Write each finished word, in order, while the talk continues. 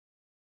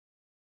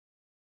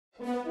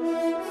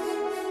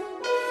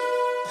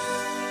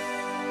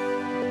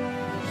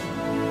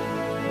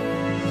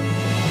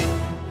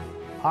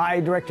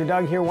Hi, Director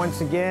Doug here once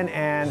again,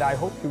 and I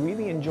hope you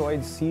really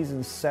enjoyed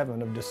Season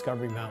 7 of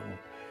Discovery Mountain,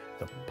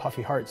 the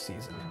Puffy Heart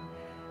season.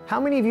 How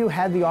many of you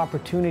had the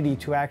opportunity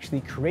to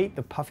actually create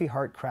the Puffy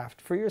Heart craft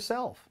for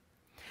yourself?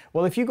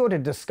 Well, if you go to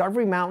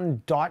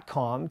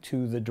discoverymountain.com,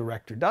 to the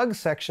Director Doug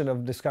section of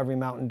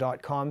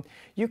discoverymountain.com,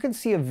 you can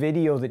see a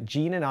video that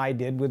Jean and I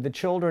did with the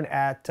children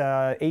at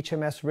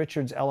HMS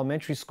Richards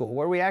Elementary School,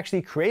 where we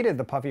actually created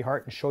the Puffy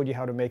Heart and showed you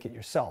how to make it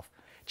yourself.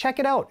 Check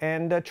it out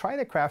and try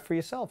the craft for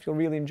yourself. You'll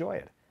really enjoy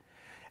it.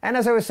 And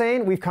as I was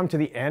saying, we've come to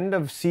the end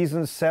of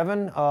Season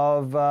 7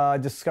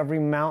 of Discovery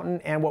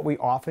Mountain, and what we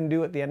often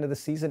do at the end of the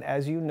season,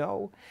 as you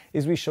know,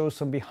 is we show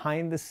some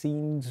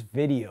behind-the-scenes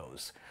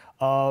videos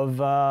of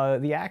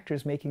the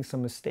actors making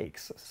some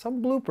mistakes,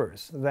 some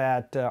bloopers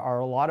that are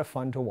a lot of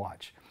fun to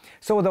watch.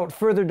 So without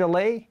further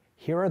delay,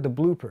 here are the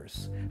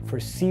bloopers for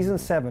Season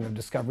 7 of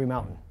Discovery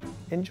Mountain.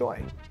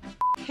 Enjoy.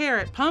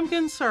 Carrot,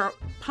 pumpkin syrup,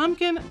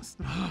 pumpkin...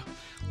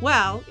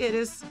 Well, it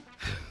is...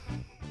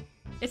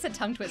 It's a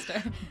tongue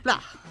twister.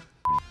 Blah.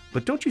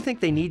 But don't you think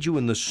they need you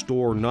in the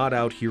store, not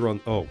out here on...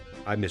 Oh,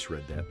 I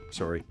misread that.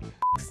 Sorry.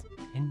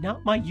 And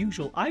not my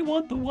usual. I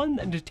want the one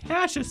that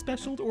Natasha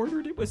special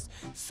ordered. It was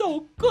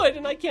so good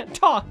and I can't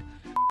talk.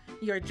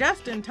 You're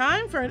just in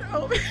time for an...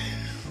 Oh.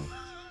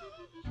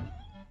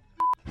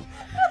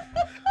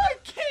 I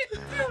can't do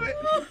it.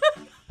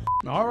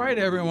 All right,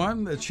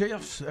 everyone. The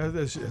chefs,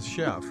 the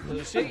chef.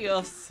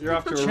 You're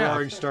off to a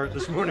roaring start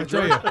this morning, I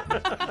tell you.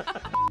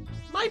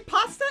 My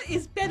pasta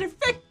is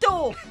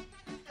perfecto.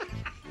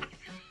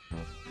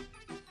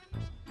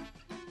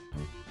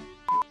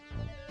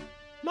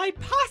 My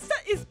pasta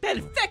is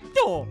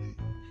perfecto.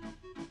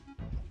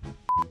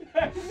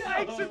 Thanks,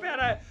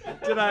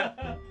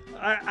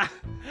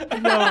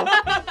 No,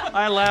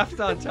 I laughed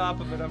on top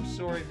of it. I'm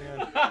sorry,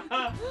 man.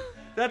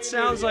 That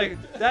sounds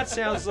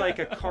like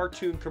a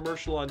cartoon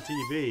commercial on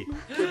TV.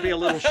 There'd be a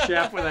little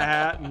chef with a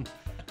hat and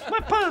my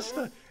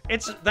pasta.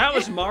 That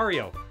was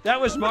Mario.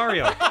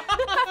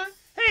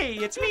 Hey,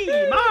 it's me,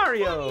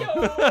 Mario.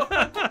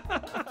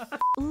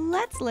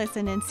 Let's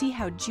listen and see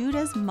how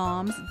Judah's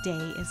mom's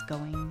day is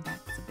going.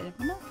 That's a bit of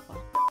a mouthful.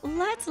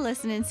 Let's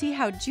listen and see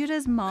how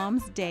Judah's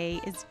mom's day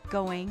is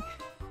going.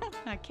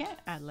 I can't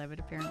ad-lib it,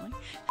 apparently.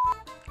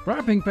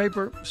 Wrapping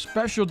paper,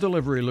 special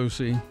delivery,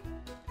 Lucy.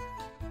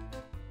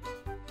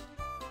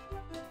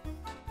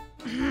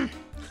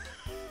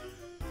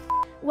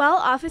 Well,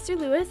 Officer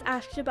Lewis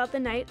asked about the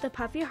night the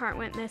Puffy Heart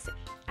went missing.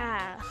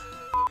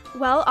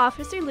 Well,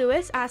 Officer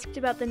Lewis asked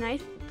about the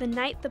night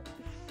the...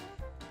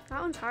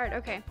 That one's hard,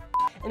 okay.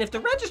 And if the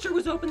register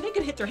was open, they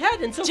could hit their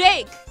head and so...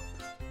 Jake!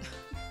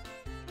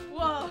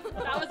 Whoa,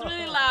 that was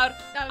really loud.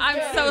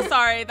 I'm so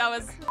sorry. That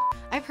was...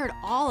 I've heard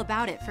all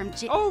about it from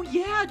Jake. Oh,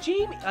 yeah,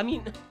 Jamie. I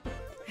mean...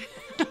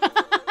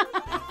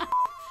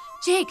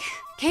 Jake,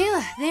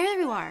 Kayla, there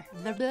you are.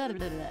 Blah, blah,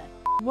 blah, blah.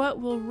 What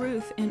will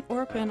Ruth and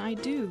Orpah and I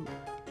do?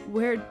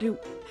 Where do...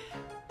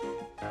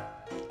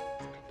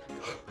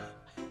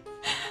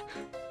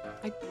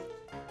 I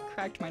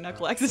cracked my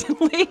knuckle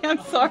accidentally. I'm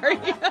sorry.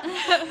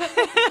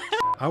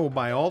 I will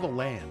buy all the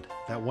land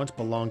that once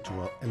belonged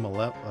to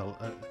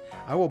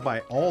I will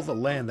buy all the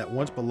land that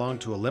once belonged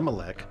to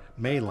Elimelech,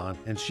 Mahlon,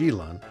 and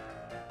Shelon,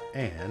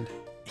 and...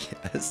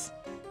 Yes.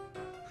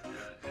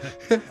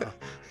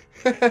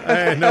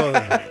 I know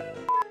that.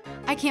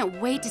 I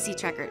can't wait to see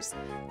Trekkers.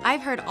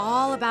 I've heard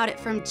all about it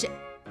from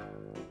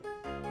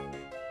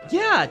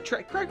Yeah,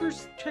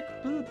 Trekkers...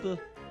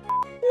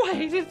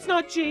 Wait, it's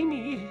not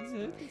Jamie, is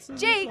it?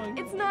 Jake,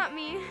 it's not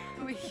me.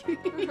 Oh,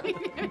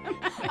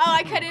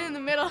 I cut in the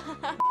middle.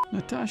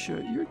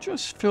 Natasha, you're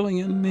just filling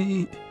in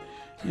me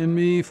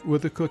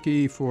with a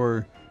cookie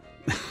for...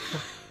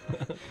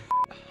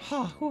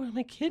 Oh, who am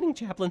I kidding,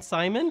 Chaplain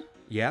Simon?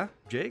 Yeah,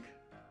 Jake?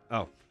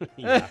 Oh,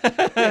 yeah.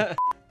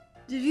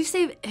 Did you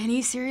save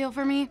any cereal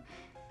for me?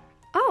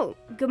 Oh,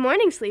 good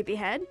morning,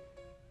 sleepyhead.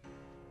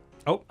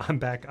 Oh, I'm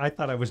back. I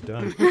thought I was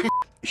done.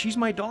 She's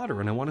my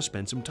daughter, and I want to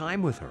spend some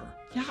time with her.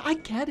 Yeah, I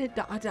get it.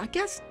 I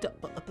guess...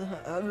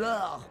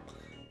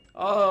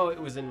 Oh, it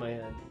was in my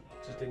head.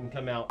 It just didn't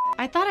come out.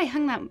 I thought I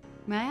hung that...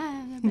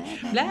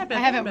 I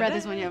haven't read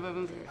this one yet.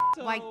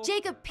 Why,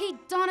 Jacob P.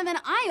 Donovan,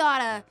 I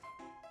oughta...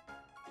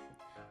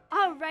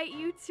 All right,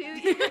 you two.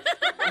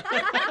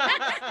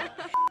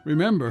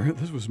 Remember,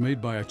 this was made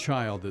by a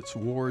child that's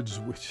Ward's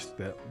wish,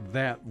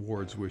 that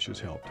Ward's wishes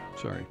helped.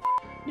 Sorry.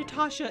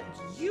 Natasha,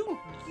 you.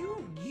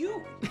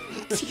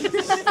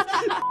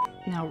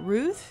 Now,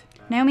 Ruth?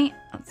 Naomi?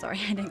 Oh,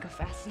 sorry, I didn't go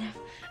fast enough.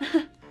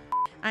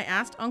 I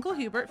asked Uncle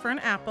Hubert for an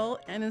apple,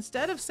 and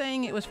instead of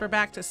saying it was for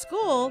back to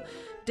school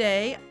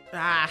day,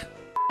 I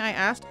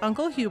asked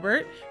Uncle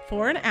Hubert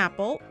for an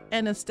apple,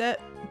 and instead...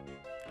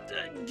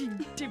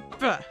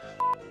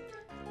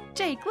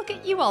 Jake, look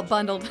at you all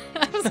bundled.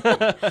 I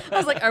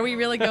was like, are we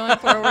really going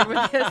forward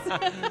with this?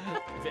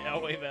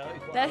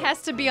 That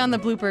has to be on the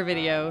blooper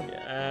video.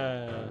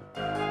 Yeah.